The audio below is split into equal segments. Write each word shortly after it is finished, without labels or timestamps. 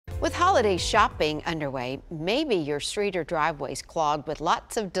With holiday shopping underway, maybe your street or driveway's clogged with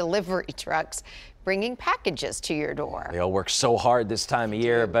lots of delivery trucks bringing packages to your door. They all work so hard this time of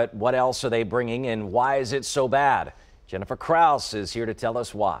year, but what else are they bringing and why is it so bad? Jennifer Krause is here to tell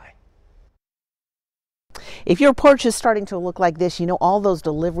us why. If your porch is starting to look like this, you know all those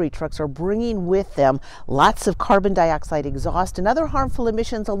delivery trucks are bringing with them lots of carbon dioxide exhaust and other harmful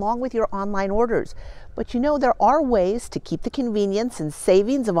emissions along with your online orders. But you know there are ways to keep the convenience and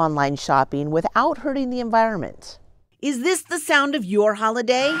savings of online shopping without hurting the environment. Is this the sound of your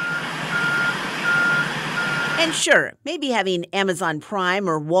holiday? And sure, maybe having Amazon Prime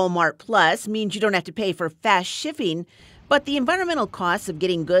or Walmart Plus means you don't have to pay for fast shipping, but the environmental costs of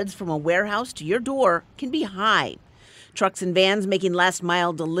getting goods from a warehouse to your door can be high. Trucks and vans making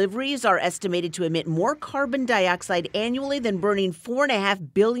last-mile deliveries are estimated to emit more carbon dioxide annually than burning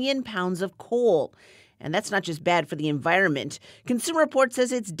 4.5 billion pounds of coal. And that's not just bad for the environment. Consumer Reports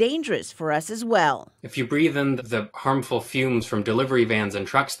says it's dangerous for us as well. If you breathe in the harmful fumes from delivery vans and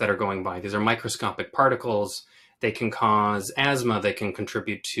trucks that are going by, these are microscopic particles. They can cause asthma. They can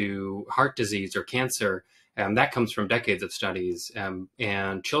contribute to heart disease or cancer. That comes from decades of studies,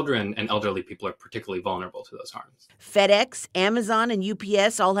 and children and elderly people are particularly vulnerable to those harms. FedEx, Amazon, and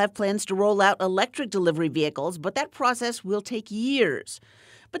UPS all have plans to roll out electric delivery vehicles, but that process will take years.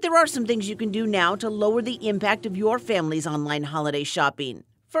 But there are some things you can do now to lower the impact of your family's online holiday shopping.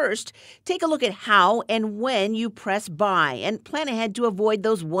 First, take a look at how and when you press buy and plan ahead to avoid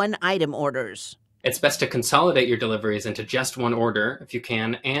those one-item orders. It's best to consolidate your deliveries into just one order if you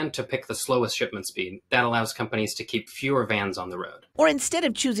can, and to pick the slowest shipment speed. That allows companies to keep fewer vans on the road. Or instead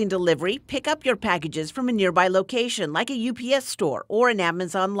of choosing delivery, pick up your packages from a nearby location like a UPS store or an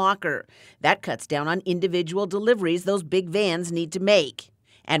Amazon locker. That cuts down on individual deliveries those big vans need to make.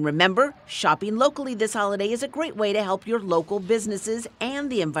 And remember, shopping locally this holiday is a great way to help your local businesses and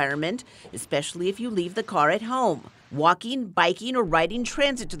the environment, especially if you leave the car at home. Walking, biking, or riding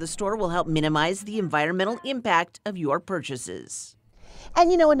transit to the store will help minimize the environmental impact of your purchases.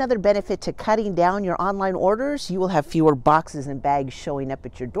 And you know another benefit to cutting down your online orders? You will have fewer boxes and bags showing up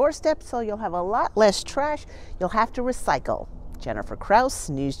at your doorstep, so you'll have a lot less trash you'll have to recycle. Jennifer Krause,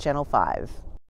 News Channel 5.